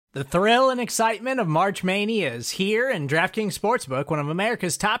The thrill and excitement of March Mania is here, and DraftKings Sportsbook, one of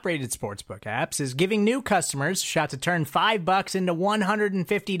America's top-rated sportsbook apps, is giving new customers a shot to turn $5 into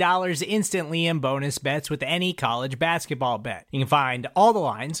 $150 instantly in bonus bets with any college basketball bet. You can find all the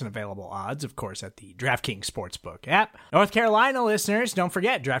lines and available odds, of course, at the DraftKings Sportsbook app. North Carolina listeners, don't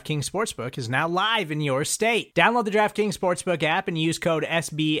forget, DraftKings Sportsbook is now live in your state. Download the DraftKings Sportsbook app and use code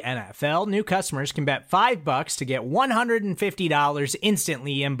SBNFL. New customers can bet $5 to get $150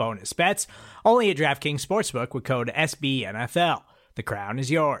 instantly in bonus bets, only at DraftKings Sportsbook with code SBNFL. The crown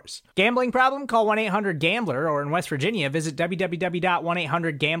is yours. Gambling problem? Call 1-800-GAMBLER, or in West Virginia, visit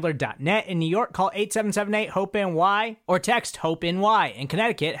www.1800gambler.net. In New York, call 877-8-HOPE-NY or text HOPE-NY. In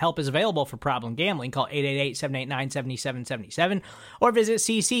Connecticut, help is available for problem gambling. Call 888-789-7777 or visit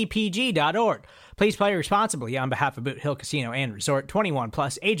ccpg.org. Please play responsibly on behalf of Boot Hill Casino and Resort. 21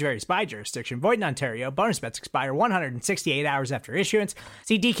 plus, age varies by jurisdiction. Void in Ontario. Bonus bets expire 168 hours after issuance.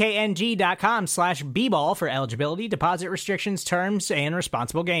 See dkng.com/bball for eligibility, deposit restrictions, terms, and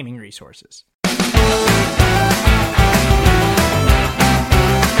responsible gaming resources.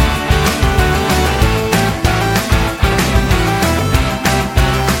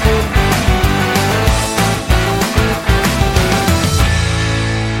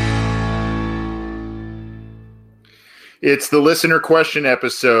 It's the listener question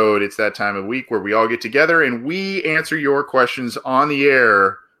episode. It's that time of week where we all get together and we answer your questions on the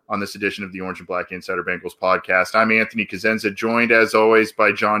air on this edition of the Orange and Black Insider Bengals podcast. I'm Anthony Cosenza, joined as always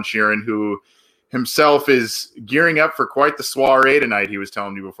by John Sheeran, who himself is gearing up for quite the soiree tonight. He was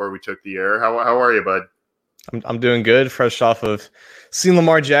telling me before we took the air. How are you, bud? I'm doing good. Fresh off of seeing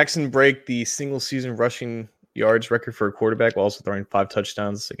Lamar Jackson break the single season rushing yards record for a quarterback while also throwing 5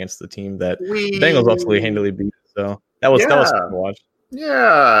 touchdowns against the team that the Bengals ultimately handily beat. So that was fun to watch.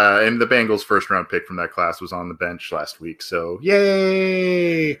 Yeah, and the Bengals' first-round pick from that class was on the bench last week, so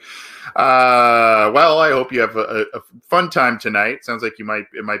yay! Well, I hope you have a fun time tonight. Sounds like it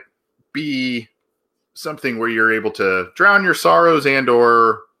might be something where you're able to drown your sorrows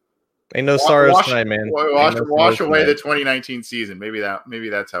and/or ain't no sorrows tonight, man. Wash away the 2019 season. Maybe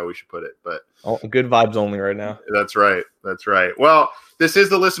that's how we should put it. But good vibes only right now. That's right. Well, this is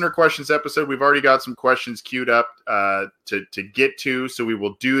the listener questions episode. We've already got some questions queued up to get to, so we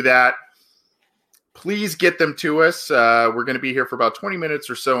will do that. Please get them to us. We're going to be here for about 20 minutes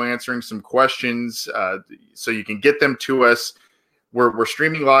or so answering some questions, so you can get them to us. We're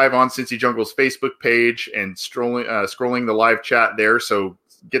streaming live on Cincy Jungle's Facebook page and scrolling the live chat there, so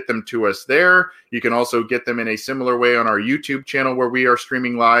get them to us there. You can also get them in a similar way on our YouTube channel where we are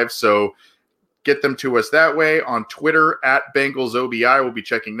streaming live, so get them to us that way. On Twitter, at Bengals OBI, we'll be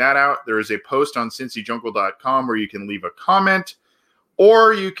checking that out. There is a post on cincyjungle.com where you can leave a comment,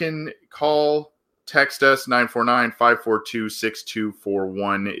 or you can text us.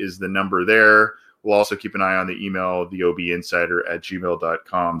 949-542-6241 is the number there. We'll also keep an eye on the email,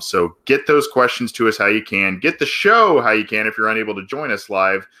 theobinsider@gmail.com. So get those questions to us how you can. Get the show how you can if you're unable to join us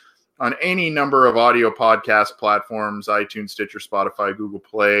live on any number of audio podcast platforms: iTunes, Stitcher, Spotify, Google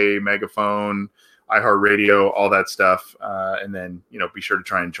Play, Megaphone, iHeartRadio, all that stuff. And then, be sure to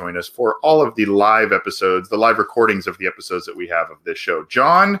try and join us for all of the live episodes, the live recordings of the episodes that we have of this show.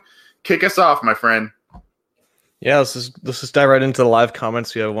 John, kick us off, my friend. Yeah, let's just dive right into the live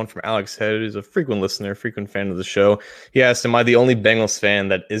comments. We have one from Alex Head, who's a frequent listener, frequent fan of the show. He asked, am I the only Bengals fan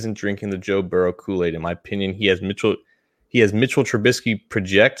that isn't drinking the Joe Burrow Kool-Aid? In my opinion, he has Mitchell Trubisky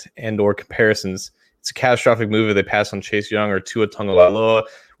project and or comparisons. It's a catastrophic move if they pass on Chase Young or Tua Tagovailoa.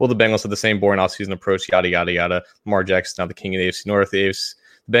 Will the Bengals have the same boring offseason approach? Yada, yada, yada. Lamar Jackson now the king of the AFC North. The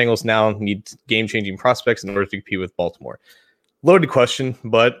Bengals now need game-changing prospects in order to compete with Baltimore. Loaded question,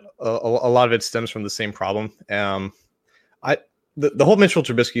 but a lot of it stems from the same problem. The whole Mitchell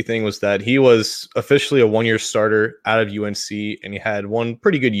Trubisky thing was that he was officially a one-year starter out of UNC, and he had one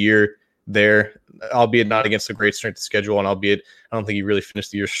pretty good year there, albeit not against a great strength of schedule, and albeit I don't think he really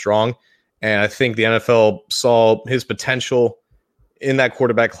finished the year strong. And I think the NFL saw his potential in that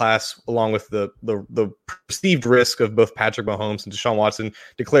quarterback class, along with the perceived risk of both Patrick Mahomes and Deshaun Watson,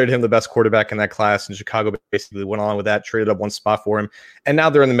 declared him the best quarterback in that class. And Chicago basically went along with that, traded up one spot for him. And now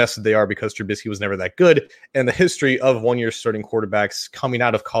they're in the mess that they are because Trubisky was never that good. And the history of one-year starting quarterbacks coming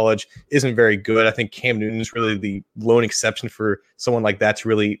out of college isn't very good. I think Cam Newton is really the lone exception for someone like that to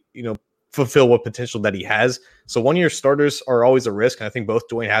really, fulfill what potential that he has. So 1-year starters are always a risk. And I think both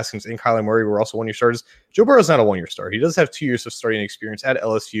Dwayne Haskins and Kyler Murray were also 1-year starters. Joe Burrow's not a 1-year starter. He does have 2 years of starting experience at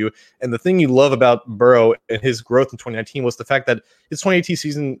LSU. And the thing you love about Burrow and his growth in 2019 was the fact that his 2018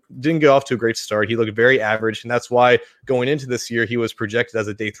 season didn't get off to a great start. He looked very average. And that's why going into this year, he was projected as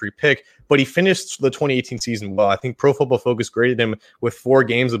a day 3 pick. But he finished the 2018 season well. I think Pro Football Focus graded him with 4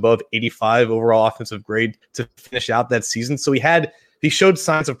 games above 85 overall offensive grade to finish out that season. So he showed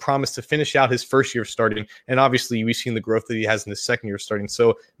signs of promise to finish out his first year of starting. And obviously, we've seen the growth that he has in his second year of starting.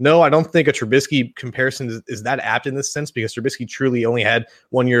 So, no, I don't think a Trubisky comparison is that apt in this sense, because Trubisky truly only had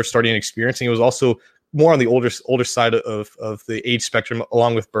 1 year of starting experience. And he was also more on the older side of the age spectrum,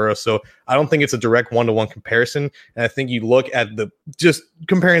 along with Burrow. So I don't think it's a direct one-to-one comparison. And I think you look at just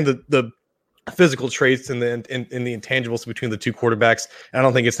comparing the physical traits and the intangibles between the two quarterbacks. I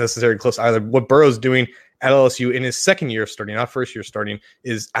don't think it's necessarily close either. What Burrow's doing at LSU in his second year of starting, not first year starting,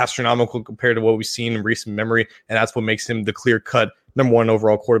 is astronomical compared to what we've seen in recent memory. And that's what makes him the clear-cut number 1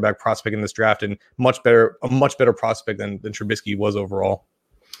 overall quarterback prospect in this draft, and a much better prospect than Trubisky was overall.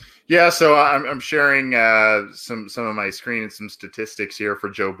 Yeah, so I'm sharing some of my screen and some statistics here for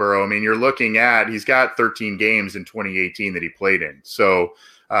Joe Burrow. I mean, you're looking at, he's got 13 games in 2018 that he played in. So,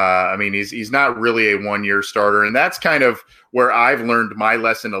 I mean, he's not really a 1-year starter. And that's kind of where I've learned my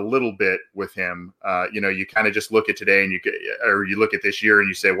lesson a little bit with him. You kind of just look at today and you look at this year and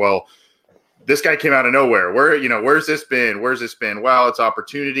you say, well, this guy came out of nowhere. Where's this been? Well, it's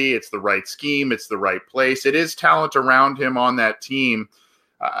opportunity. It's the right scheme. It's the right place. It is talent around him on that team.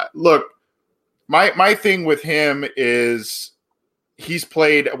 Look, my thing with him is he's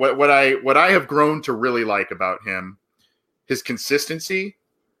played what I have grown to really like about him, his consistency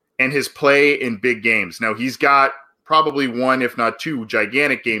and his play in big games. Now, he's got probably 1, if not 2,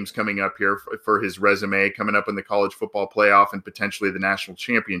 gigantic games coming up here for his resume, coming up in the college football playoff and potentially the national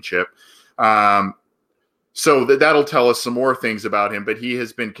championship. So that'll tell us some more things about him, but he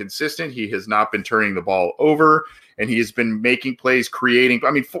has been consistent. He has not been turning the ball over, and he has been making plays, creating.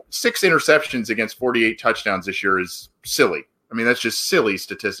 I mean, 6 interceptions against 48 touchdowns this year is silly. I mean, that's just silly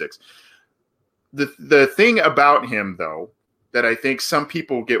statistics. The thing about him, though, that I think some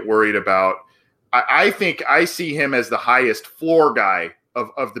people get worried about, I think I see him as the highest floor guy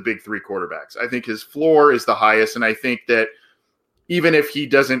of the big 3 quarterbacks. I think his floor is the highest, and I think that even if he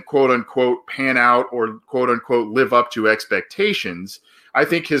doesn't quote unquote pan out or quote unquote live up to expectations, I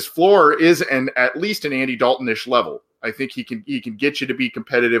think his floor is at least an Andy Dalton-ish level. I think he can get you to be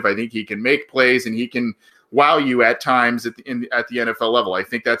competitive. I think he can make plays and he can wow you at times at the NFL level. I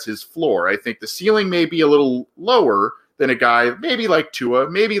think that's his floor. I think the ceiling may be a little lower than a guy maybe like Tua,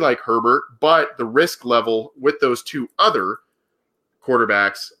 maybe like Herbert, but the risk level with those 2 other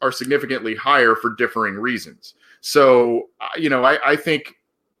quarterbacks are significantly higher for differing reasons. So, I think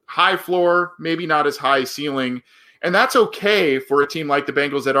high floor, maybe not as high ceiling, and that's okay for a team like the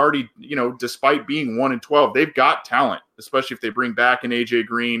Bengals that already, despite being 1-12, they've got talent, especially if they bring back an A.J.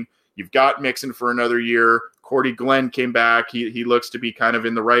 Green. You've got Mixon for another year. Cordy Glenn came back. He looks to be kind of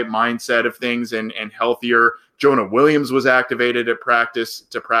in the right mindset of things and healthier. Jonah Williams was activated to practice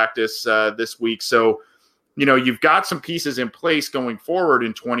this week. So, you've got some pieces in place going forward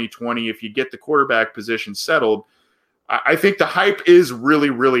in 2020 if you get the quarterback position settled. I think the hype is really,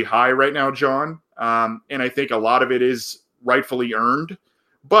 really high right now, John. And I think a lot of it is rightfully earned.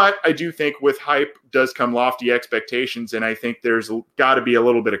 But I do think with hype does come lofty expectations, and I think there's got to be a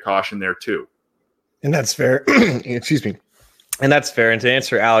little bit of caution there too. And that's fair. Excuse me. And that's fair. And to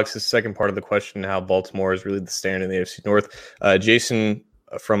answer Alex's second part of the question, how Baltimore is really the standard in the AFC North, Jason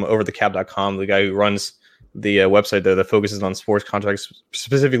from overthecap.com, the guy who runs the website there that focuses on sports contracts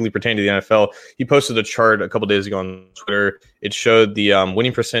specifically pertaining to the NFL, he posted a chart a couple days ago on Twitter. It showed the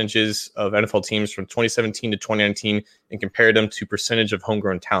winning percentages of NFL teams from 2017 to 2019 and compared them to percentage of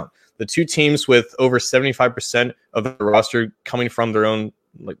homegrown talent. The 2 teams with over 75% of the roster coming from their own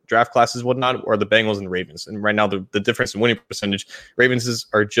draft classes, whatnot, are the Bengals and the Ravens. And right now, the difference in winning percentage, Ravens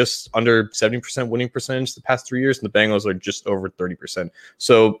are just under 70% winning percentage the past 3 years, and the Bengals are just over 30%.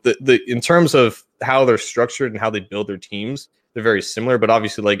 So in terms of how they're structured and how they build their teams, they're very similar. But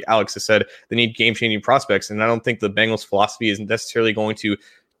obviously, like Alex has said, they need game-changing prospects, and I don't think the Bengals' philosophy is necessarily going to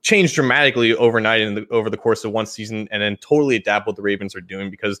change dramatically overnight over the course of one season and then totally adapt what the Ravens are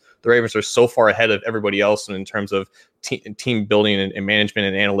doing, because the Ravens are so far ahead of everybody else in terms of team building and management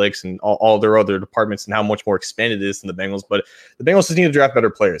and analytics and all their other departments and how much more expanded it is than the Bengals. But the Bengals just need to draft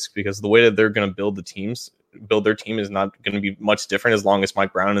better players, because the way that they're going to build the teams build their team is not going to be much different as long as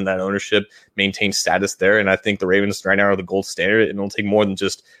Mike Brown and that ownership maintains status there. And I think the Ravens right now are the gold standard, and it'll take more than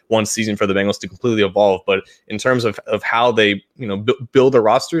just one season for the Bengals to completely evolve. But in terms of how they build their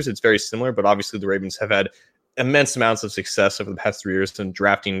rosters, it's very similar. But obviously the Ravens have had immense amounts of success over the past 3 years in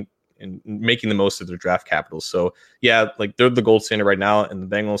drafting and making the most of their draft capital. So yeah, like they're the gold standard right now, and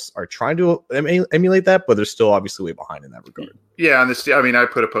the Bengals are trying to emulate that, but they're still obviously way behind in that regard. Yeah, and I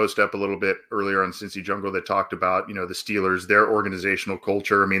put a post up a little bit earlier on Cincy Jungle that talked about, the Steelers, their organizational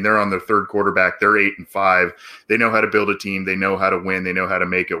culture. I mean, they're on their third quarterback. They're 8-5. They know how to build a team. They know how to win. They know how to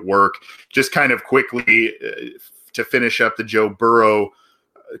make it work. Just kind of quickly to finish up the Joe Burrow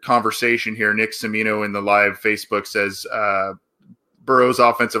conversation here, Nick Semino in the live Facebook says, Burrow's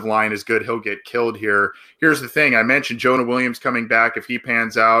offensive line is good. He'll get killed here. Here's the thing. I mentioned Jonah Williams coming back. If he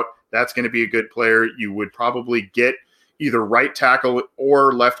pans out, that's going to be a good player. You would probably get either right tackle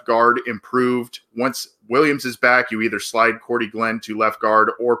or left guard improved. Once Williams is back, you either slide Cordy Glenn to left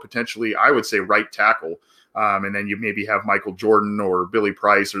guard or potentially, I would say, right tackle. And then you maybe have Michael Jordan or Billy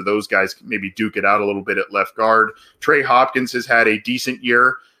Price or those guys maybe duke it out a little bit at left guard. Trey Hopkins has had a decent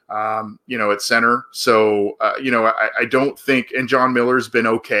year. At center. So, I don't think, and John Miller's been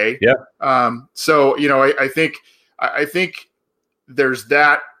okay. Yeah. I think there's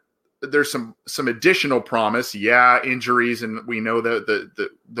that, there's some additional promise. Yeah. Injuries. And we know the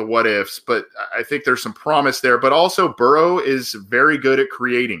what ifs, but I think there's some promise there, but also Burrow is very good at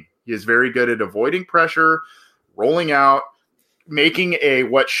creating. He is very good at avoiding pressure, rolling out, making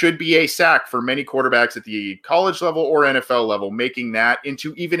what should be a sack for many quarterbacks at the college level or NFL level, making that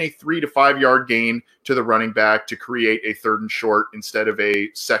into even a 3 to 5 yard gain to the running back to create a 3rd and short instead of a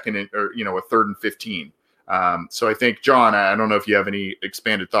 2nd or a 3rd and 15. So I think, John, I don't know if you have any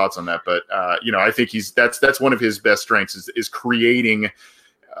expanded thoughts on that, but I think that's one of his best strengths is creating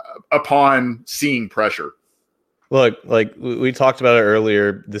upon seeing pressure. Look, like we talked about it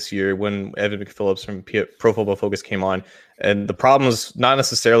earlier this year when Evan McPhillips from Pro Football Focus came on, and the problem is not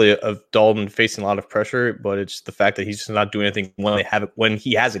necessarily of Dalton facing a lot of pressure, but it's the fact that he's just not doing anything when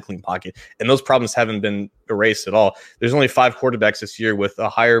he has a clean pocket, and those problems haven't been erased at all. There's only 5 quarterbacks this year with a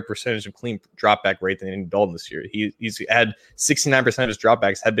higher percentage of clean dropback rate than Andy Dalton this year. He's had 69% of his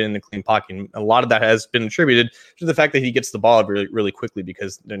dropbacks have been in the clean pocket, and a lot of that has been attributed to the fact that he gets the ball really, really quickly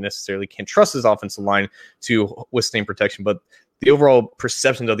because they necessarily can't trust his offensive line to withstand protection. But the overall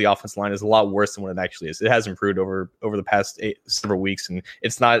perception of the offensive line is a lot worse than what it actually is. It has improved over the past several weeks, and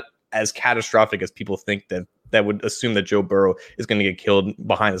it's not as catastrophic as people think that would assume that Joe Burrow is going to get killed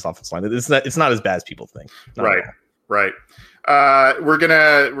behind this offensive line. It's not as bad as people think. Right. We're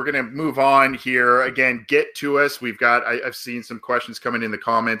gonna move on here. Again, get to us. I've seen some questions coming in the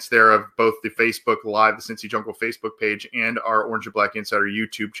comments there of both the Facebook Live, the Cincy Jungle Facebook page, and our Orange and Black Insider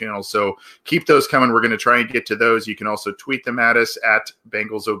YouTube channel. So keep those coming. We're going to try and get to those. You can also tweet them at us at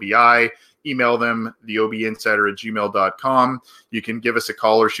Bengals OBI. Email them, theobinsider@gmail.com. You can give us a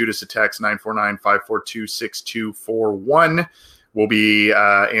call or shoot us a text, 949-542-6241. We'll be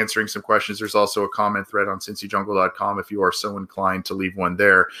answering some questions. There's also a comment thread on cincyjungle.com if you are so inclined to leave one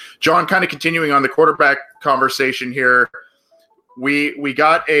there. John, kind of continuing on the quarterback conversation here, we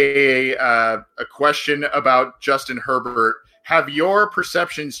got a question about Justin Herbert. Have your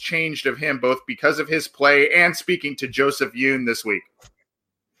perceptions changed of him both because of his play and speaking to Joseph Yoon this week?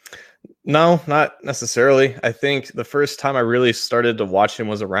 No, not necessarily. I think the first time I really started to watch him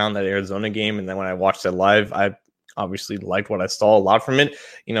was around that Arizona game, and then when I watched it live, I obviously liked what I saw a lot from it.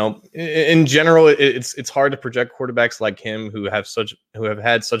 In general, it's hard to project quarterbacks like him who have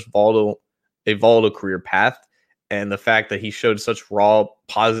had such volatile career path, and the fact that he showed such raw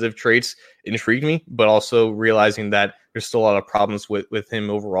positive traits intrigued me, but also realizing that there's still a lot of problems with him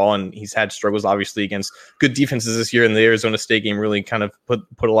overall, and he's had struggles obviously against good defenses this year, and the Arizona State game really kind of put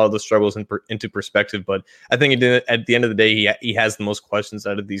a lot of those struggles into perspective. But I think at the end of the day, he has the most questions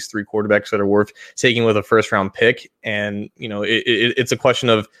out of these 3 quarterbacks that are worth taking with a first round pick, and it's a question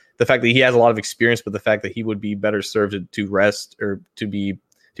of the fact that he has a lot of experience, but the fact that he would be better served to rest or to be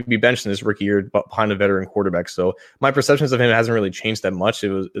benched in his rookie year behind a veteran quarterback. So my perceptions of him hasn't really changed that much.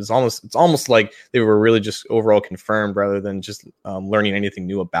 It's almost like they were really just overall confirmed rather than just learning anything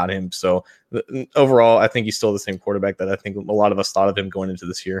new about him. So overall, I think he's still the same quarterback that I think a lot of us thought of him going into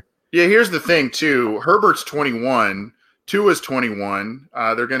this year. Yeah, here's the thing too. Herbert's 21, Tua's 21.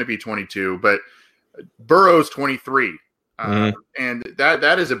 They're going to be 22, but Burrow's 23. And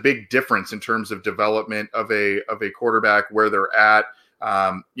that is a big difference in terms of development of a quarterback where they're at.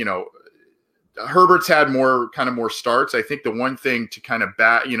 Herbert's had more starts. I think the one thing to kind of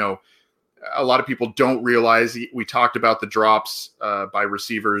a lot of people don't realize. We talked about the drops by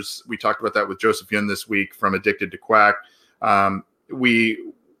receivers. We talked about that with Joseph Yun this week from Addicted to Quack. We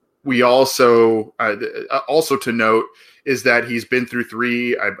also to note is that he's been through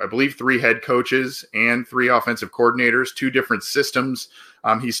three head coaches and 3 offensive coordinators, 2 different systems.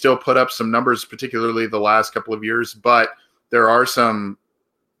 He still put up some numbers, particularly the last couple of years, but there's some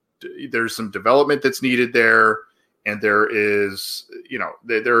development that's needed there. And there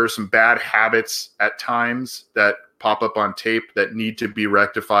are some bad habits at times that pop up on tape that need to be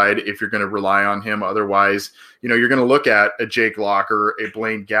rectified if you're going to rely on him. Otherwise, you're going to look at a Jake Locker, a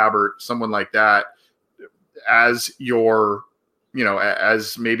Blaine Gabbert, someone like that as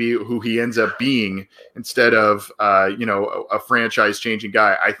as maybe who he ends up being instead of, a franchise changing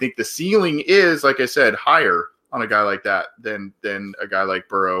guy. I think the ceiling is, like I said, higher on a guy like that than a guy like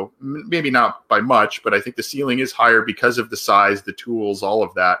Burrow. Maybe not by much, but I think the ceiling is higher because of the size, the tools, all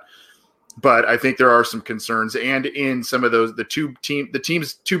of that. But I think there are some concerns, and in some of those, the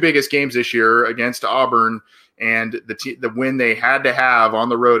team's 2 biggest games this year against Auburn and the win they had to have on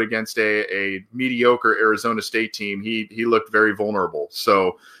the road against a mediocre Arizona State team, he looked very vulnerable.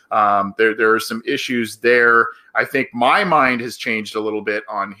 So there are some issues there. I think my mind has changed a little bit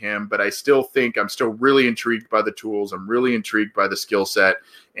on him, but I still think I'm still really intrigued by the tools. I'm really intrigued by the skill set.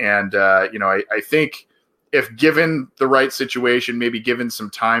 And, I think if given the right situation, maybe given some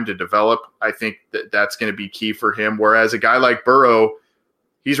time to develop, I think that's going to be key for him. Whereas a guy like Burrow,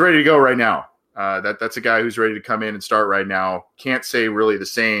 he's ready to go right now. That's a guy who's ready to come in and start right now. Can't say really the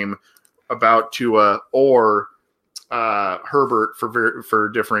same about Tua or Herbert for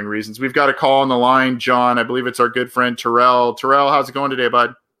differing reasons. We've got a call on the line, John. I believe it's our good friend Terrell. Terrell, how's it going today,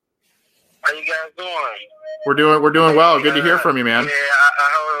 bud? How you guys doing? We're doing well. Good to hear from you, man. Yeah,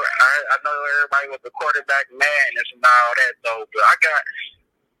 I know everybody was the quarterback madness and all that though, but I got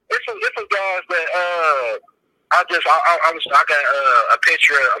it's some guys that I got a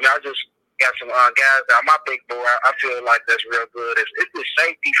picture. I just got some guys that on my big board. I feel like that's real good. It's the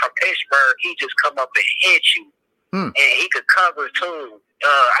safety from Pittsburgh. He just come up and hit you. And he could cover too.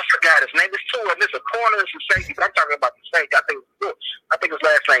 I forgot his name. It's two of them. It's a corner and some safety, but I'm talking about the safety. I think his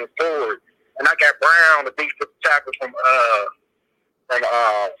last name Ford. And I got Brown, the defensive tackle from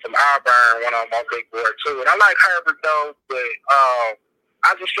Auburn, one on my big board too. And I like Herbert though, but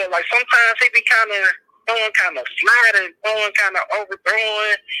I just feel like sometimes he be kind of throwing kind of flat and throwing kind of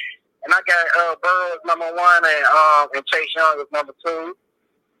overthrowing. And I got Burrow as number 1 and Chase Young as number 2.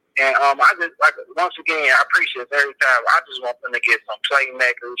 And I just once again I appreciate it every time. I just want them to get some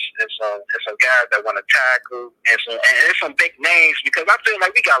playmakers and some guys that want to tackle and some big names, because I feel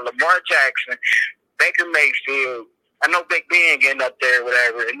like we got Lamar Jackson, Baker Mayfield. I know Big Ben getting up there,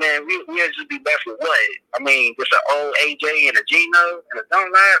 whatever, and then we'll just be left with what? I mean, just an old AJ and a Geno and a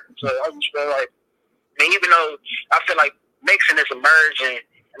Dunlap. So I just feel like, even though I feel like Mixon is emerging,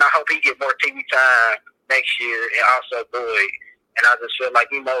 and I hope he get more TV time next year, and also Boyd. And I just feel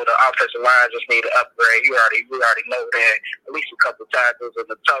like, the offensive line just need an upgrade. We already know that. At least a couple tackles and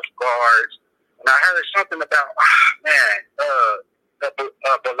the tough guards. And I heard something about,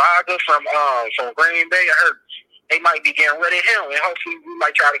 Balaga from Green Bay. I heard they might be getting rid of him, and hopefully we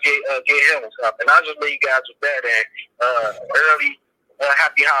might try to get him and stuff. And I'll just leave you guys with that, and early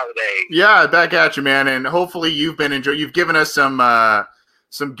happy holidays. Yeah, back at you, man. And hopefully you've been enjoying. You've given us some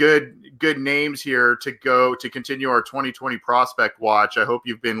good names here to continue our 2020 prospect watch. I hope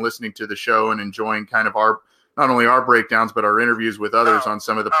you've been listening to the show and enjoying kind of not only our breakdowns, but our interviews with others on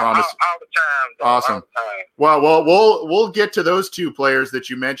some of the promise. All the time. Though, awesome. All the time. Well, we'll get to those 2 players that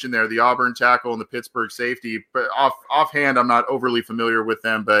you mentioned there, the Auburn tackle and the Pittsburgh safety. But offhand, I'm not overly familiar with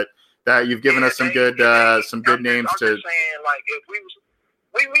them, but that you've given us some good names. I'm just saying, like, if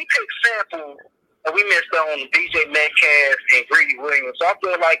we pick sample. And we missed on DJ Metcalf and Greedy Williams. So I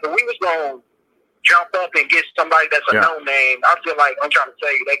feel like if we was going to jump up and get somebody that's a no-name, I feel like I'm trying to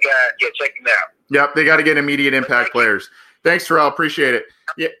tell you, check him out. Yep, they got to get immediate impact players. Thanks, Terrell. Appreciate it.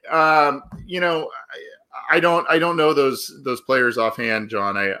 Yeah, I don't know those players offhand,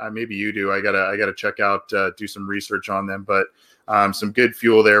 John. I maybe you do. I gotta check out, do some research on them. But some good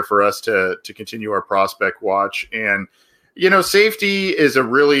fuel there for us to continue our prospect watch. And safety is a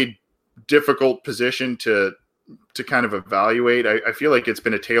really difficult position to kind of evaluate. I feel like it's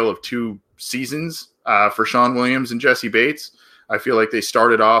been a tale of 2 seasons for Sean Williams and Jesse Bates. I feel like they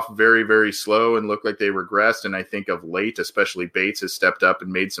started off very, very slow and looked like they regressed. And I think of late, especially Bates has stepped up and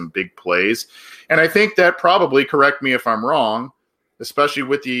made some big plays. And I think that probably, correct me if I'm wrong, especially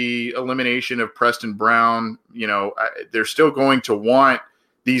with the elimination of Preston Brown, they're still going to want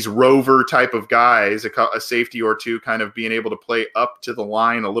these rover type of guys, a safety or 2 kind of being able to play up to the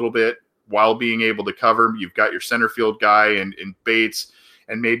line a little bit while being able to cover. You've got your center field guy in Bates,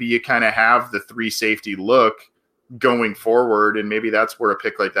 and maybe you kind of have the 3 safety look going forward, and maybe that's where a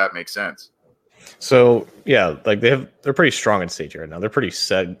pick like that makes sense. So yeah, like they're pretty strong in safety right now. They're pretty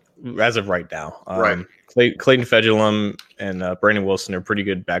set as of right now. Right. Clayton Fedulum and Brandon Wilson are pretty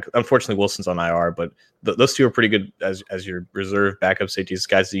good back. Unfortunately, Wilson's on IR, but those two are pretty good as your reserve backup safeties,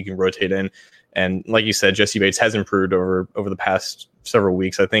 guys that you can rotate in. And like you said, Jesse Bates has improved over the past several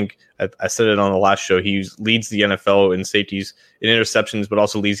weeks. I think I said it on the last show. He leads the NFL in safeties, in interceptions, but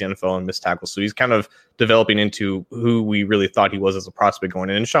also leads the NFL in missed tackles. So he's kind of developing into who we really thought he was as a prospect going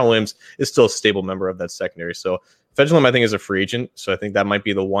in. And Sean Williams is still a stable member of that secondary. So Fedulum, I think, is a free agent. So I think that might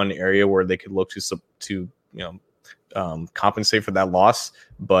be the one area where they could look to compensate for that loss.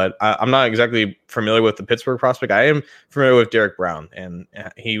 But I'm not exactly familiar with the Pittsburgh prospect. I am familiar with Derek Brown, and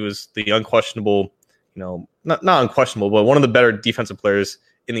he was the unquestionable, not unquestionable, but one of the better defensive players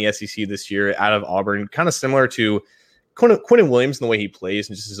in the SEC this year out of Auburn, kind of similar to Quentin Williams in the way he plays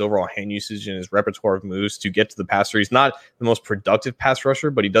and just his overall hand usage and his repertoire of moves to get to the passer. He's not the most productive pass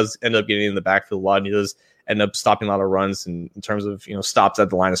rusher, but he does end up getting in the backfield a lot, and he does end up stopping a lot of runs in terms of stops at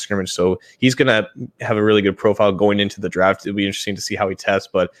the line of scrimmage. So he's going to have a really good profile going into the draft. It'll be interesting to see how he tests,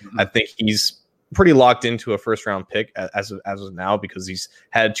 but I think he's pretty locked into a first round pick as of now, because he's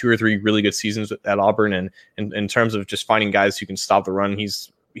had 2 or 3 really good seasons at Auburn, and in terms of just finding guys who can stop the run,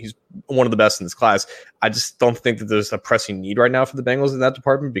 he's one of the best in this class. I just don't think that there's a pressing need right now for the Bengals in that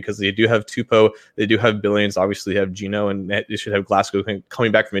department, because they do have Tupou, they do have Billings, obviously have Geno, and they should have Glasgow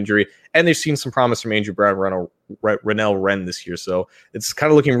coming back from injury. And they've seen some promise from Andrew Brown, Rennell Wren this year. So it's kind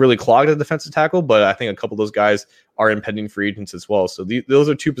of looking really clogged at defensive tackle, but I think a couple of those guys are impending free agents as well. So those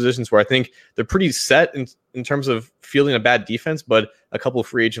are 2 positions where I think they're pretty set in terms of fielding a bad defense, but a couple of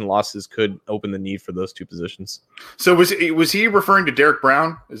free agent losses could open the need for those 2 positions. So was he referring to Derek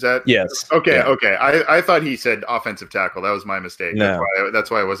Brown? Is that yes? Okay, yeah. Okay. I thought he said offensive tackle. That was my mistake. No. That's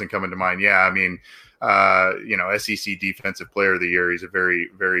why it wasn't coming to mind. Yeah, I mean, SEC Defensive Player of the Year. He's a very,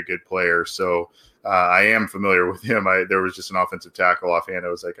 very good player. So I am familiar with him. There was just an offensive tackle offhand. I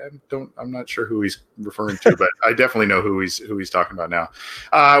was like, I'm not sure who he's referring to, but I definitely know who he's talking about now.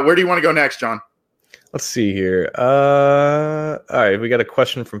 Where do you want to go next, John? Let's see here. All right, we got a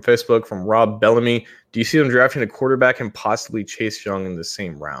question from Facebook from Rob Bellamy. Do you see them drafting a quarterback and possibly Chase Young in the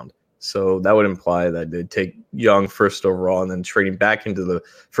same round? So that would imply that they'd take Young first overall and then trading back into the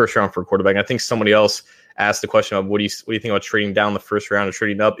first round for a quarterback. I think somebody else asked the question of what do you think about trading down the first round or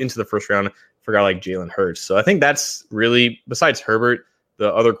trading up into the first round for a guy like Jalen Hurts. So I think that's really, besides Herbert,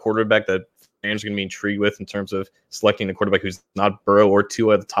 the other quarterback that fans are going to be intrigued with in terms of selecting a quarterback who's not Burrow or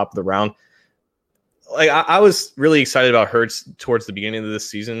Tua at the top of the round. Like I was really excited about Hurts towards the beginning of this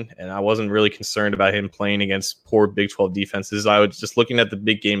season, and I wasn't really concerned about him playing against poor Big 12 defenses. I was just looking at the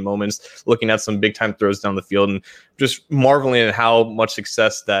big game moments, looking at some big time throws down the field, and just marveling at how much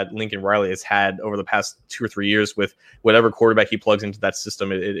success that Lincoln Riley has had over the past 2 or 3 years with whatever quarterback he plugs into that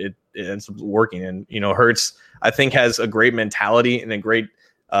system. It ends up working. And Hurts, I think, has a great mentality and a great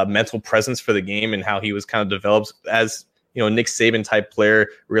mental presence for the game, and how he was kind of developed as Nick Saban type player,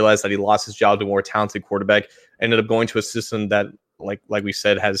 realized that he lost his job to a more talented quarterback, ended up going to a system that, like we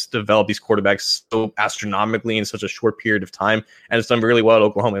said, has developed these quarterbacks so astronomically in such a short period of time. And it's done really well at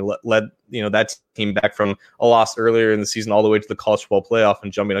Oklahoma. It led that team back from a loss earlier in the season all the way to the college football playoff,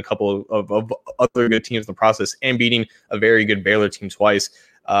 and jumping a couple of other good teams in the process, and beating a very good Baylor team twice.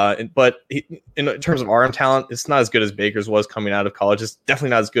 But in terms of arm talent, it's not as good as Baker's was coming out of college. It's definitely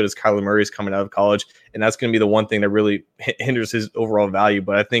not as good as Kyler Murray's coming out of college. And that's going to be the one thing that really hinders his overall value.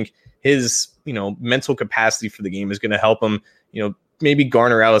 But I think his, mental capacity for the game is going to help him, maybe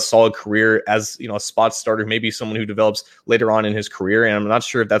garner out a solid career as, a spot starter, maybe someone who develops later on in his career. And I'm not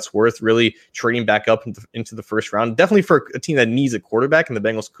sure if that's worth really trading back up into the first round. Definitely for a team that needs a quarterback, and the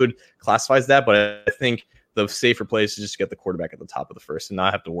Bengals could classify as that. But I think the safer place is just to get the quarterback at the top of the first and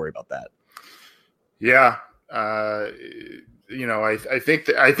not have to worry about that. Yeah. I think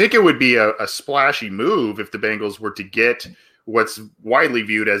it would be a splashy move if the Bengals were to get what's widely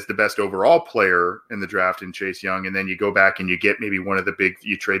viewed as the best overall player in the draft in Chase Young. And then you go back and you get maybe one of the big,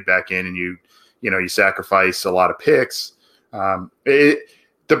 you trade back in and you sacrifice a lot of picks. The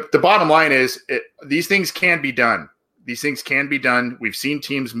bottom line is these things can be done. These things can be done. We've seen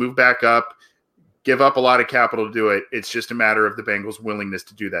teams move back up, give up a lot of capital to do it. It's just a matter of the Bengals' willingness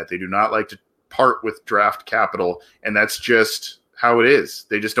to do that. They do not like to part with draft capital, and that's just how it is.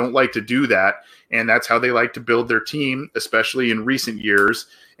 They just don't like to do that, and that's how they like to build their team, especially in recent years.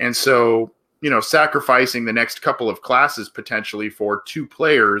 And so, sacrificing the next couple of classes potentially for 2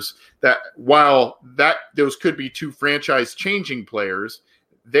 players that, while those could be 2 franchise-changing players,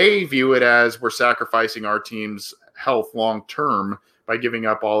 they view it as we're sacrificing our team's health long term by giving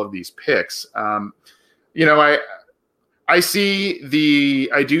up all of these picks. I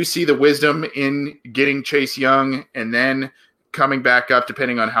do see the wisdom in getting Chase Young and then coming back up,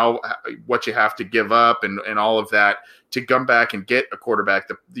 depending on what you have to give up and all of that, to come back and get a quarterback.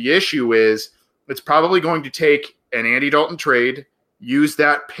 The issue is it's probably going to take an Andy Dalton trade, use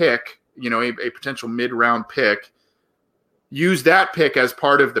that pick, a potential mid-round pick, use that pick as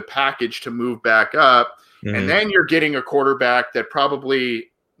part of the package to move back up. Mm-hmm. And then you're getting a quarterback that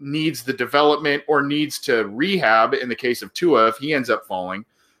probably needs the development or needs to rehab in the case of Tua if he ends up falling.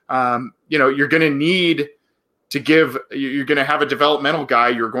 You're going to have a developmental guy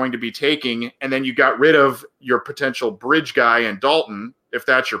you're going to be taking, and then you got rid of your potential bridge guy in Dalton, if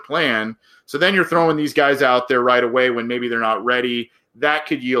that's your plan. So then you're throwing these guys out there right away when maybe they're not ready. That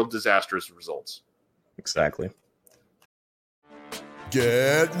could yield disastrous results. Exactly.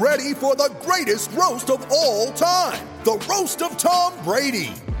 Get ready for the greatest roast of all time, the Roast of Tom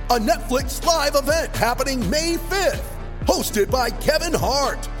Brady, a Netflix live event happening May 5th. Hosted by Kevin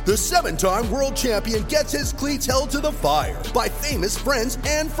Hart, the 7-time world champion gets his cleats held to the fire by famous friends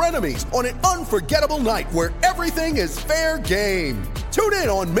and frenemies on an unforgettable night where everything is fair game. Tune in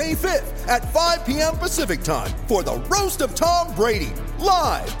on May 5th at 5 p.m. Pacific time for the Roast of Tom Brady,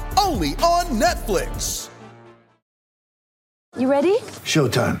 live only on Netflix. You ready?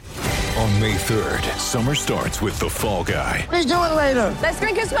 Showtime. On May 3rd, summer starts with The Fall Guy. Let's do it later. Let's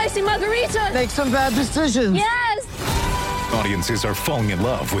drink a spicy margarita. Make some bad decisions. Yes! Audiences are falling in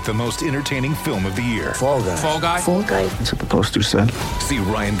love with the most entertaining film of the year. Fall Guy. Fall Guy? Fall Guy. That's what the poster said. See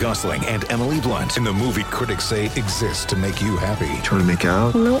Ryan Gosling and Emily Blunt in the movie critics say exists to make you happy. Trying to make it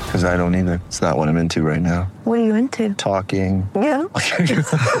out? Nope. Because I don't either. It's not what I'm into right now. What are you into? Talking. Yeah.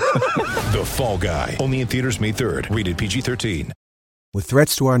 The Fall Guy. Only in theaters May 3rd. Rated PG-13. With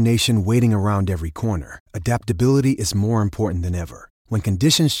threats to our nation waiting around every corner, adaptability is more important than ever. When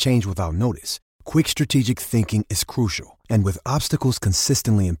conditions change without notice, quick strategic thinking is crucial. And with obstacles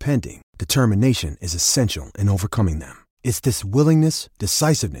consistently impending, determination is essential in overcoming them. It's this willingness,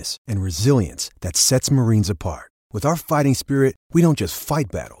 decisiveness, and resilience that sets Marines apart. With our fighting spirit, we don't just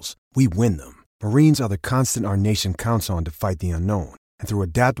fight battles, we win them. Marines are the constant our nation counts on to fight the unknown. And through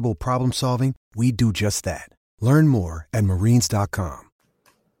adaptable problem solving, we do just that. Learn more at marines.com.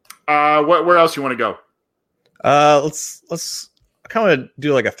 Where else you want to go? Let's kind of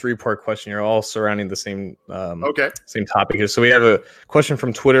do like a 3-part question here, all surrounding the same same topic here. So we have a question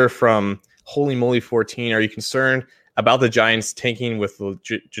from Twitter from Holy Moly 14. Are you concerned about the Giants tanking with the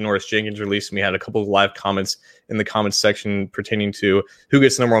Janoris Jenkins release? And we had a couple of live comments in the comments section pertaining to who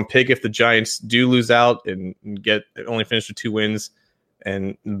gets the number 1 pick if the Giants do lose out and only finish with 2 wins.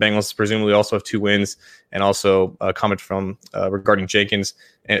 And the Bengals presumably also have 2 wins. And also a comment from regarding Jenkins.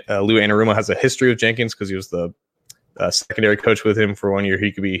 Lou Anarumo has a history with Jenkins because he was the secondary coach with him for 1 year.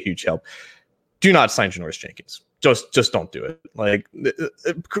 He could be a huge help. Do not sign Janoris Jenkins. Just don't do it. Like,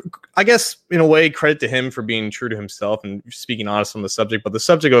 I guess in a way, credit to him for being true to himself and speaking honest on the subject. But the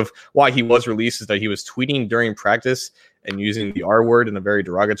subject of why he was released is that he was tweeting during practice and using the R word in a very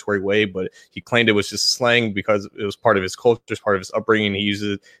derogatory way. But he claimed it was just slang because it was part of his culture, it's part of his upbringing. He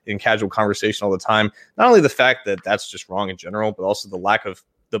uses it in casual conversation all the time. Not only the fact that that's just wrong in general, but also the lack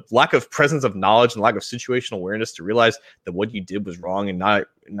of presence of knowledge and lack of situational awareness to realize that what you did was wrong and not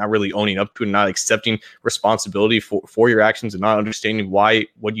really owning up to it, and not accepting responsibility for your actions and not understanding why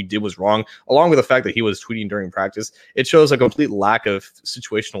what you did was wrong, along with the fact that he was tweeting during practice. It shows a complete lack of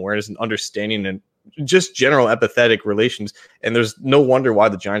situational awareness and understanding and just general empathetic relations. And there's no wonder why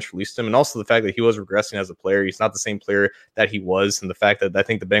the Giants released him. And also the fact that he was regressing as a player. He's not the same player that he was. And the fact that I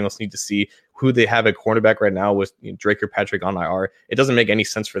think the Bengals need to see who they have at cornerback right now with Drake Kirkpatrick on IR. It doesn't make any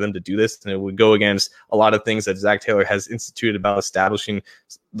sense for them to do this. And it would go against a lot of things that Zach Taylor has instituted about establishing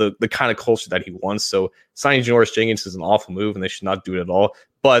the kind of culture that he wants. So signing Janoris Jenkins is an awful move and they should not do it at all.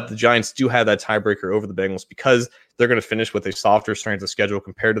 But the Giants do have that tiebreaker over the Bengals because they're going to finish with a softer strength of schedule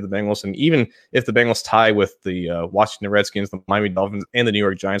compared to the Bengals. And even if the Bengals tie with the Washington Redskins, the Miami Dolphins, and the New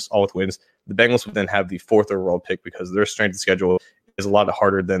York Giants, all with wins, the Bengals would then have the 4th overall pick because their strength of schedule is a lot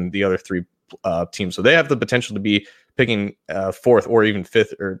harder than the other 3 teams. So they have the potential to be picking 4th or even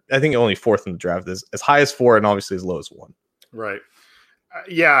 5th, or I think only 4th in the draft, is as high as 4 and obviously as low as 1. Right.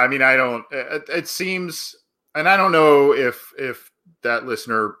 Yeah. I mean, it seems, and I don't know if that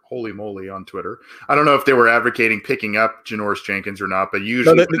listener, holy moly, on Twitter, I don't know if they were advocating picking up Janoris Jenkins or not, but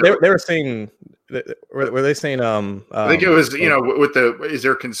usually they were saying were they saying? I think it was, with is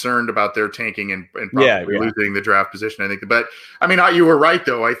there concerned about their tanking and probably losing the draft position? I think, but I mean, you were right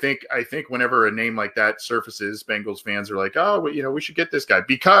though. I think whenever a name like that surfaces, Bengals fans are like, oh, we should get this guy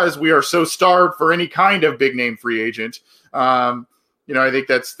because we are so starved for any kind of big name free agent. I think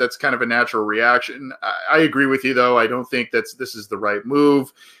that's kind of a natural reaction. I agree with you though. I don't think this is the right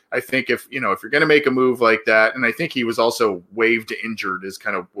move. I think if you're going to make a move like that, and I think he was also waived injured is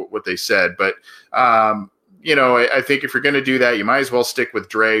kind of what they said. But, I think if you're going to do that, you might as well stick with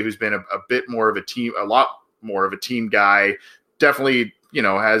Dre, who's been a lot more of a team guy. Definitely,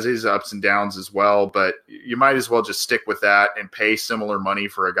 has his ups and downs as well, but you might as well just stick with that and pay similar money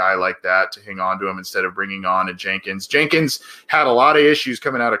for a guy like that to hang on to him instead of bringing on a Jenkins. Jenkins had a lot of issues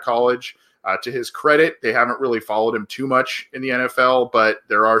coming out of college. To his credit, they haven't really followed him too much in the NFL, but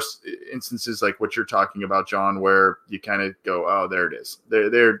there are instances like what you're talking about, John, where you kind of go, "Oh, there it is.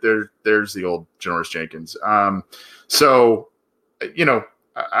 There's the old Janoris Jenkins." I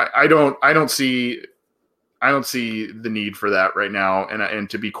don't see the need for that right now. And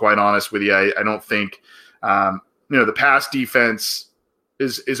to be quite honest with you, I don't think the pass defense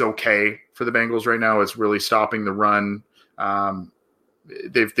is okay for the Bengals right now. It's really stopping the run.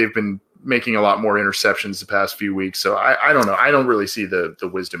 They've been making a lot more interceptions the past few weeks. So I don't know. I don't really see the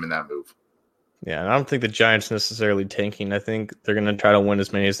wisdom in that move. Yeah, and I don't think the Giants necessarily tanking. I think they're going to try to win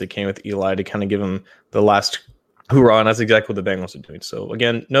as many as they can with Eli to kind of give him the last hoorah, and that's exactly what the Bengals are doing. So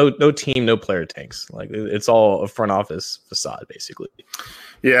again, no team, no player tanks. Like it's all a front office facade, basically.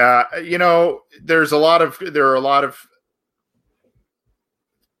 Yeah, there are a lot of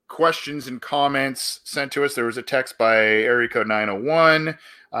questions and comments sent to us. There was a text by area code 901.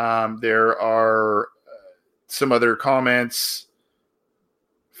 There are some other comments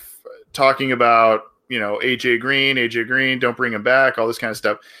talking about, AJ Green, don't bring him back, all this kind of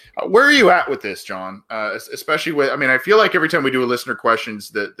stuff. Where are you at with this, John? Especially I feel like every time we do a listener questions,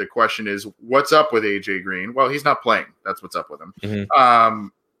 the question is, what's up with AJ Green? Well, he's not playing. That's what's up with him. Mm-hmm.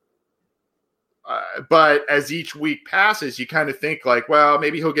 But as each week passes, you kind of think like, well,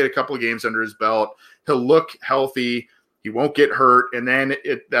 maybe he'll get a couple of games under his belt. He'll look healthy. He won't get hurt. And then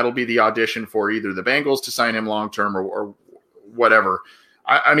that'll be the audition for either the Bengals to sign him long-term or whatever.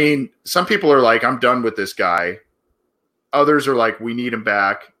 I mean, some people are like, I'm done with this guy. Others are like, we need him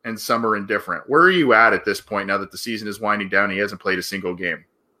back. And some are indifferent. Where are you at this point now that the season is winding down and he hasn't played a single game?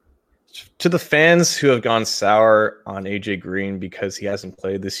 To the fans who have gone sour on AJ Green because he hasn't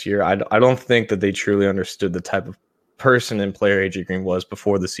played this year, I don't think that they truly understood the type of person and player AJ Green was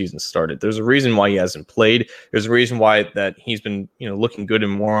before the season started. There's a reason why he hasn't played. There's a reason why that he's been, looking good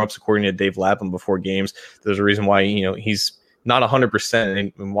in warm-ups according to Dave Lapham before games. There's a reason why, he's not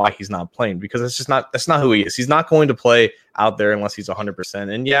 100% and why he's not playing, because that's not who he is. He's not going to play out there unless he's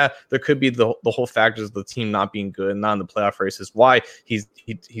 100%. And yeah, there could be the whole factors of the team not being good and not in the playoff races why he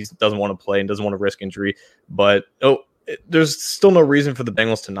doesn't want to play and doesn't want to risk injury. But there's still no reason for the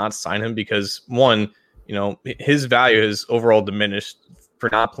Bengals to not sign him because one, his value is overall diminished for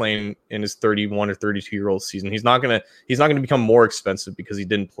not playing in his 31 or 32-year-old season. He's not gonna become more expensive because he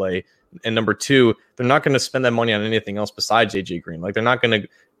didn't play. And number two, they're not going to spend that money on anything else besides AJ Green. Like they're not going to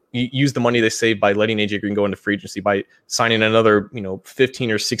use the money they saved by letting AJ Green go into free agency by signing another, $15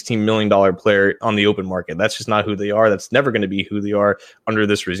 or $16 million player on the open market. That's just not who they are. That's never going to be who they are under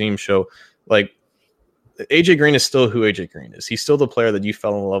this regime. So, like, AJ Green is still who AJ Green is. He's still the player that you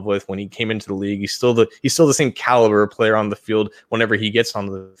fell in love with when he came into the league. He's still the same caliber of player on the field whenever he gets on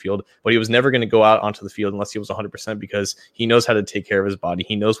the field, but he was never going to go out onto the field unless he was 100% because he knows how to take care of his body.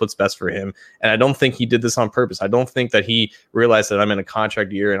 He knows what's best for him. And I don't think he did this on purpose. I don't think that he realized that I'm in a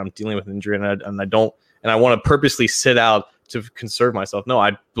contract year and I'm dealing with injury and I want to purposely sit out to conserve myself. No,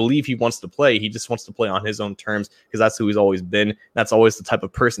 I believe he wants to play. He just wants to play on his own terms because that's who he's always been. That's always the type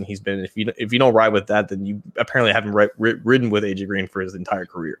of person he's been. If you don't ride with that, then you apparently haven't ridden with AJ Green for his entire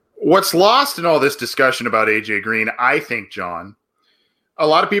career. What's lost in all this discussion about AJ Green, I think, John, a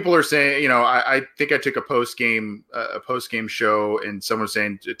lot of people are saying, I think I took a post game show and someone was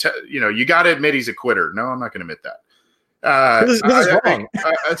saying, you got to admit he's a quitter. No, I'm not going to admit that. This is wrong.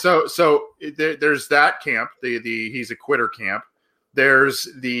 So there's that camp, the he's a quitter camp. There's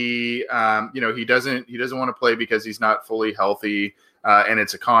the he doesn't want to play because he's not fully healthy, and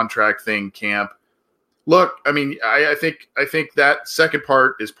it's a contract thing camp. Look, I mean, I think that second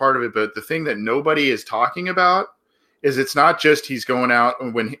part is part of it, but the thing that nobody is talking about is it's not just he's going out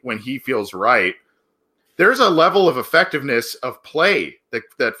when he feels right. There's a level of effectiveness of play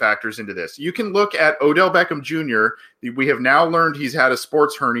that factors into this. You can look at Odell Beckham Jr. We have now learned he's had a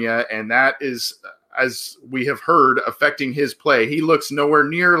sports hernia, and that is as we have heard, affecting his play. He looks nowhere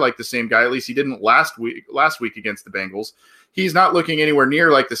near like the same guy. At least he didn't last week against the Bengals. He's not looking anywhere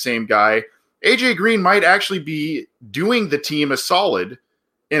near like the same guy. AJ Green might actually be doing the team a solid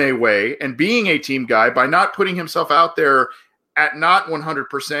in a way and being a team guy by not putting himself out there at not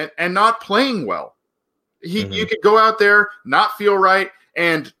 100% and not playing well. You could go out there, not feel right,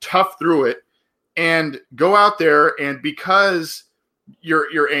 and tough through it, and go out there, and because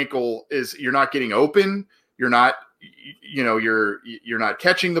your ankle is, you're not getting open, you're not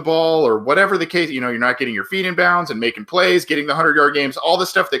catching the ball or whatever the case, you're not getting your feet in bounds and making plays, getting the 100-yard games, all the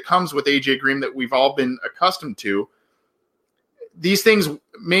stuff that comes with AJ Green that we've all been accustomed to. These things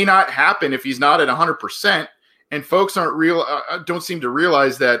may not happen if he's not at 100%. And folks don't seem to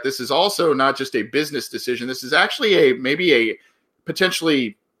realize that this is also not just a business decision. This is actually maybe a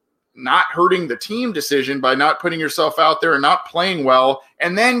potentially not hurting the team decision by not putting yourself out there and not playing well.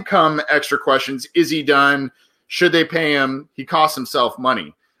 And then come extra questions. Is he done? Should they pay him? He costs himself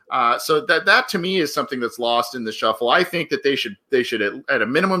money. So that to me is something that's lost in the shuffle. I think that they should at a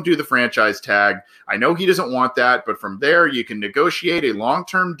minimum do the franchise tag. I know he doesn't want that, but from there you can negotiate a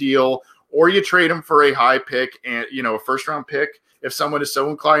long-term deal, or you trade him for a high pick and, a first-round pick if someone is so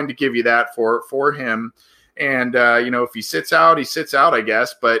inclined to give you that for him. And, if he sits out, I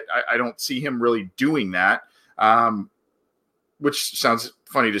guess. But I don't see him really doing that, which sounds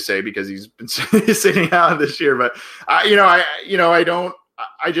funny to say because he's been sitting out this year. But, I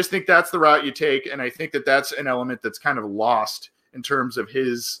just think that's the route you take. And I think that that's an element that's kind of lost in terms of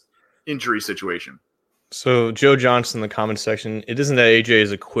his injury situation. So Joe Johnson in the comment section, it isn't that AJ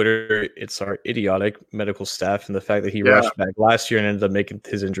is a quitter, it's our idiotic medical staff and the fact that he rushed back last year and ended up making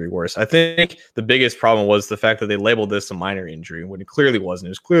his injury worse. I think the biggest problem was the fact that they labeled this a minor injury when it clearly wasn't. It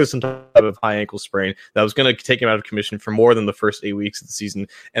was clearly some type of high ankle sprain that was going to take him out of commission for more than the first 8 weeks of the season.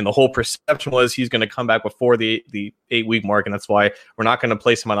 And the whole perception was he's going to come back before the 8-week mark, and that's why we're not going to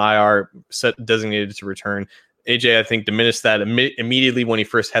place him on IR designated to return. AJ, I think, diminished that immediately when he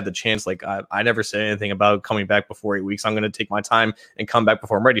first had the chance. Like, I never said anything about coming back before 8 weeks. I'm going to take my time and come back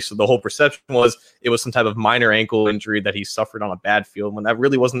before I'm ready. So the whole perception was it was some type of minor ankle injury that he suffered on a bad field, when that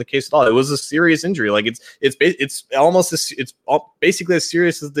really wasn't the case at all. It was a serious injury. Like, it's basically as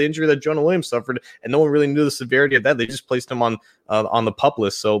serious as the injury that Jonah Williams suffered, and no one really knew the severity of that. They just placed him on the PUP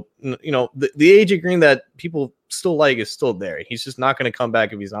list. So, the AJ Green that people still like is still there. He's just not going to come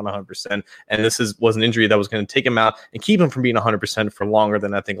back if he's not 100%. And this was an injury that was going to take him out and keep him from being 100% for longer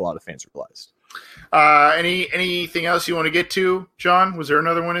than I think a lot of fans realized. Anything else you want to get to, John? Was there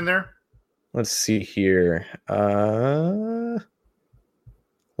another one in there? Let's see here. A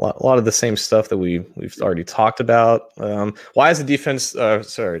lot of the same stuff that we've already talked about. Why is the defense?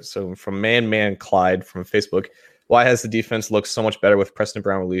 So from Man Clyde from Facebook. Why has the defense looked so much better with Preston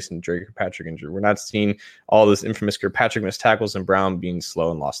Brown released and Drake Kirkpatrick injured? We're not seeing all this infamous Kirkpatrick missed tackles and Brown being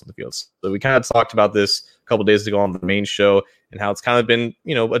slow and lost in the field. So we kind of talked about this a couple days ago on the main show and how it's kind of been,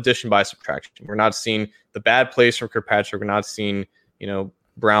 addition by subtraction. We're not seeing the bad plays from Kirkpatrick. We're not seeing,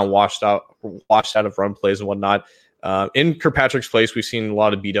 Brown washed out of run plays and whatnot. In Kirkpatrick's place, we've seen a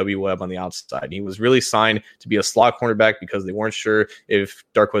lot of BW Webb on the outside. He was really signed to be a slot cornerback because they weren't sure if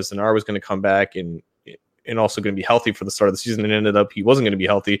Darqueze Dennard was going to come back and also going to be healthy for the start of the season. And ended up he wasn't going to be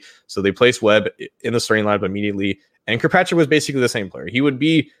healthy. So they placed Webb in the starting lineup immediately. And Kirkpatrick was basically the same player. He would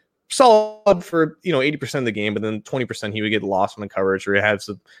be solid for 80% of the game, but then 20% he would get lost on the coverage or have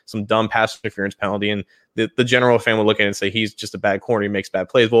some dumb pass interference penalty. And the general fan would look at it and say he's just a bad corner, he makes bad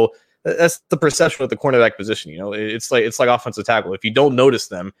plays. Well, that's the perception of the cornerback position. It's like offensive tackle. If you don't notice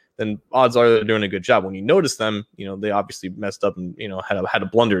them, then odds are they're doing a good job. When you notice them, they obviously messed up and had a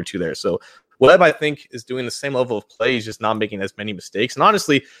blunder or two there. So Webb, I think, is doing the same level of play. He's just not making as many mistakes. And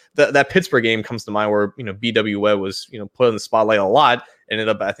honestly, that Pittsburgh game comes to mind where BW Webb was put in the spotlight a lot. Ended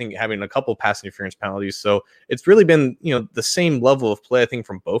up, I think, having a couple pass interference penalties. So it's really been the same level of play, I think,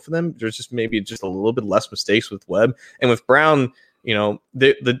 from both of them. There's just maybe just a little bit less mistakes with Webb and with Brown.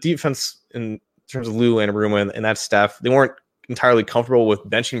 The defense in terms of Lou and Aruma and that staff, they weren't entirely comfortable with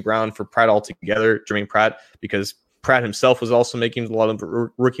benching Brown for Pratt altogether, Jermaine Pratt, because Pratt himself was also making a lot of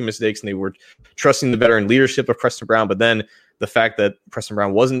rookie mistakes, and they were trusting the veteran leadership of Preston Brown. But then the fact that Preston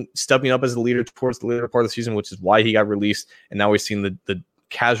Brown wasn't stepping up as a leader towards the later part of the season, which is why he got released, and now we've seen the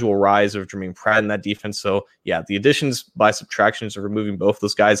casual rise of Jermaine Pratt in that defense. So yeah, the additions by subtractions of removing both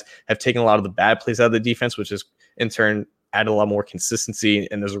those guys have taken a lot of the bad plays out of the defense, which is in turn add a lot more consistency,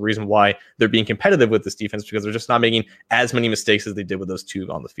 and there's a reason why they're being competitive with this defense, because they're just not making as many mistakes as they did with those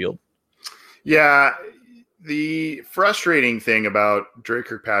two on the field. Yeah, the frustrating thing about Drake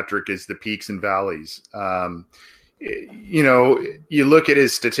Kirkpatrick is the peaks and valleys. you know, you look at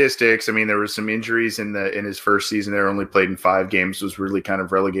his statistics. I mean, there were some injuries in his first season there, only played in 5 games, was really kind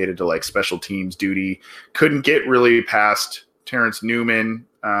of relegated to like special teams duty. Couldn't get really past Terrence Newman,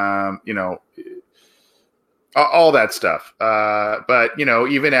 you know, all that stuff. But, you know,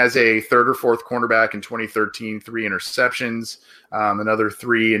 even as a third or fourth cornerback in 2013, 3 interceptions, another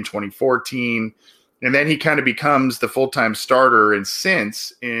 3 in 2014. And then he kind of becomes the full-time starter. And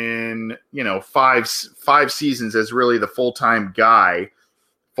since in, you know, five seasons as really the full-time guy,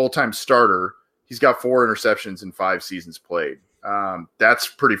 full-time starter, he's got 4 interceptions in 5 seasons played. That's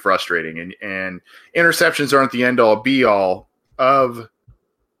pretty frustrating. And interceptions aren't the end-all be-all of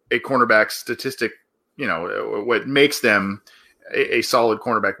a cornerback statistic. You know, what makes them a solid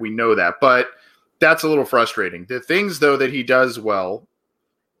cornerback. We know that, but that's a little frustrating. The things, though, that he does well,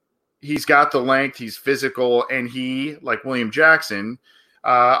 he's got the length, he's physical, and he, like William Jackson,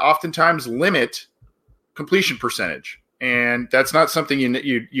 oftentimes limit completion percentage. And that's not something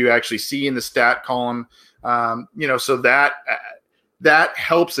you actually see in the stat column. You know, so that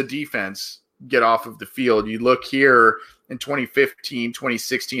helps a defense get off of the field. You look here in 2015,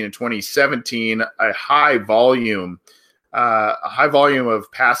 2016, and 2017, a high volume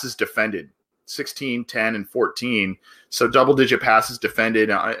of passes defended, 16, 10, and 14. So double-digit passes defended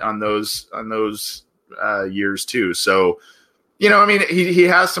on those years too. So, you know, I mean, he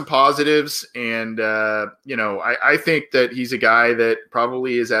has some positives, and you know, I think that he's a guy that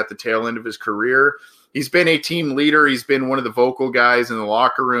probably is at the tail end of his career. He's been a team leader. He's been one of the vocal guys in the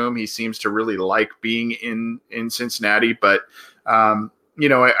locker room. He seems to really like being in Cincinnati. But, you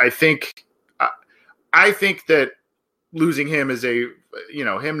know, I think that losing him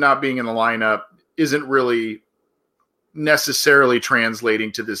him not being in the lineup isn't really necessarily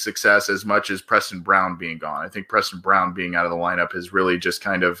translating to the success as much as Preston Brown being gone. I think Preston Brown being out of the lineup is really just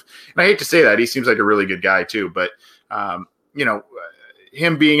kind of, and I hate to say that, he seems like a really good guy too, but, you know,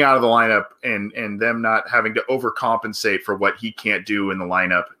 him being out of the lineup and them not having to overcompensate for what he can't do in the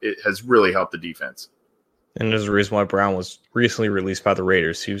lineup, it has really helped the defense. And there's a reason why Brown was recently released by the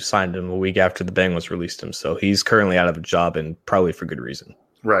Raiders, who signed him a week after the Bengals released him. So he's currently out of a job, and probably for good reason.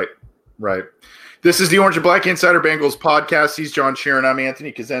 Right. This is the Orange and Black Insider Bengals podcast. He's John Sheeran. I'm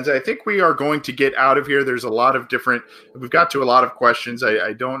Anthony Cosenza. I think we are going to get out of here. There's we've got to a lot of questions.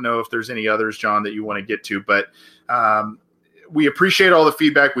 I don't know if there's any others, John, that you want to get to, but we appreciate all the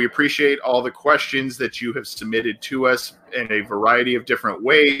feedback. We appreciate all the questions that you have submitted to us in a variety of different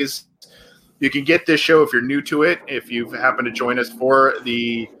ways. You can get this show if you're new to it. If you happen to join us for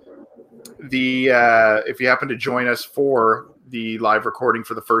the live recording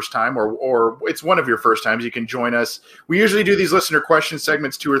for the first time, or it's one of your first times, you can join us. We usually do these listener question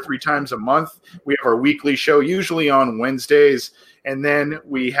segments 2 or 3 times a month. We have our weekly show, usually on Wednesdays, and then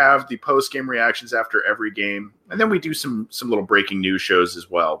we have the post-game reactions after every game, and then we do some little breaking news shows as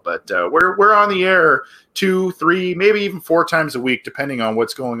well. But we're on the air 2, 3, maybe even 4 times a week, depending on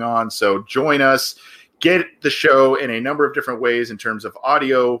what's going on. So join us, get the show in a number of different ways in terms of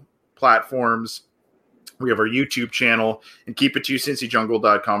audio platforms. We have our YouTube channel, and keep it to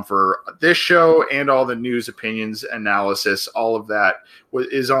cincyjungle.com for this show and all the news, opinions, analysis. All of that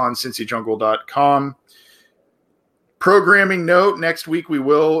is on cincyjungle.com. Programming note, next week we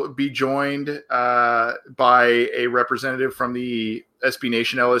will be joined by a representative from the SB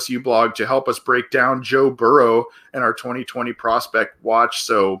Nation LSU blog to help us break down Joe Burrow and our 2020 prospect watch.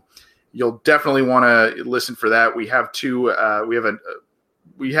 So you'll definitely want to listen for that. We have 2.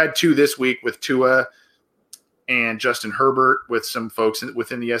 We had 2 this week with Tua and Justin Herbert with some folks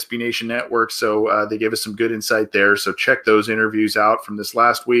within the SB Nation network. So they gave us some good insight there. So check those interviews out from this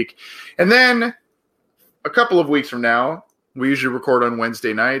last week. And then a couple of weeks from now, we usually record on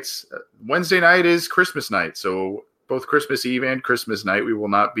Wednesday nights. Wednesday night is Christmas night. So both Christmas Eve and Christmas night, we will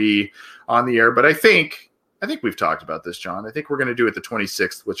not be on the air. But I think we've talked about this, John. I think we're going to do it the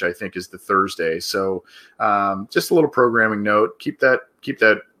 26th, which I think is the Thursday. So just a little programming note. Keep that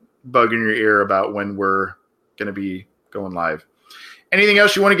bug in your ear about when we're going to be going live. Anything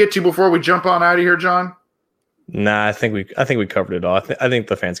else you want to get to before we jump on out of here, John? Nah, I think we covered it all. I think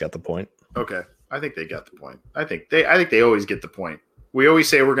the fans got the point. Okay. I think they got the point. I think they always get the point. We always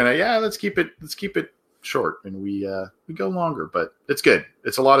say we're going to, let's keep it short, and we go longer, but it's good.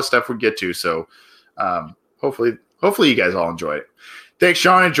 It's a lot of stuff we get to. So hopefully you guys all enjoy it. Thanks,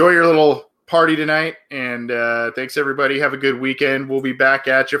 Sean. Enjoy your little party tonight, and thanks everybody. Have a good weekend. We'll be back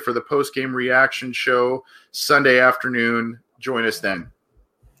at you for the post-game reaction show Sunday afternoon. Join us then.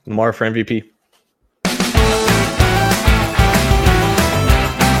 Lamar for MVP.